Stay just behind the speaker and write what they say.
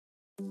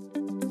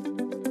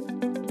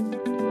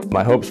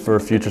My hopes for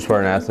future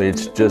Spartan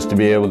athletes just to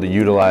be able to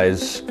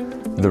utilize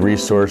the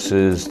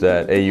resources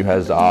that AU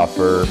has to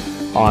offer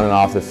on and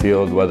off the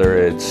field, whether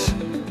it's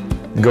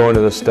going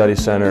to the study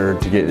center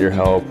to get your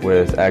help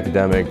with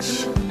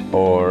academics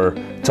or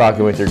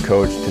talking with your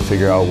coach to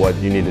figure out what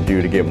you need to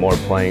do to get more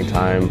playing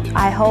time.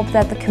 I hope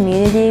that the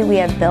community we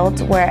have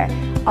built where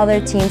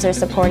other teams are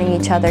supporting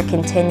each other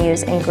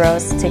continues and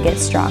grows to get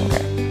stronger.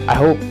 I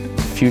hope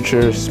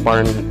future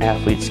Spartan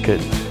athletes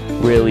could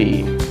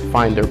really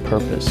find their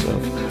purpose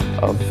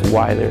of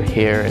why they're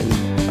here and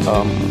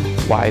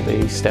why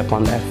they step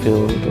on that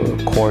field or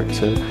court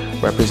to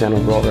represent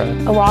Aurora.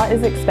 A lot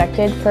is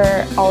expected for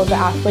all of the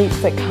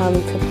athletes that come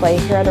to play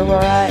here at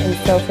Aurora, and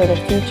so for the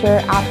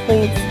future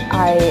athletes,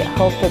 I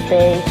hope that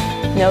they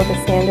know the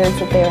standards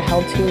that they are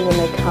held to when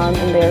they come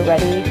and they're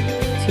ready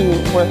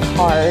to work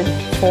hard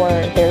for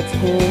their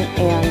team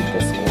and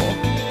the school.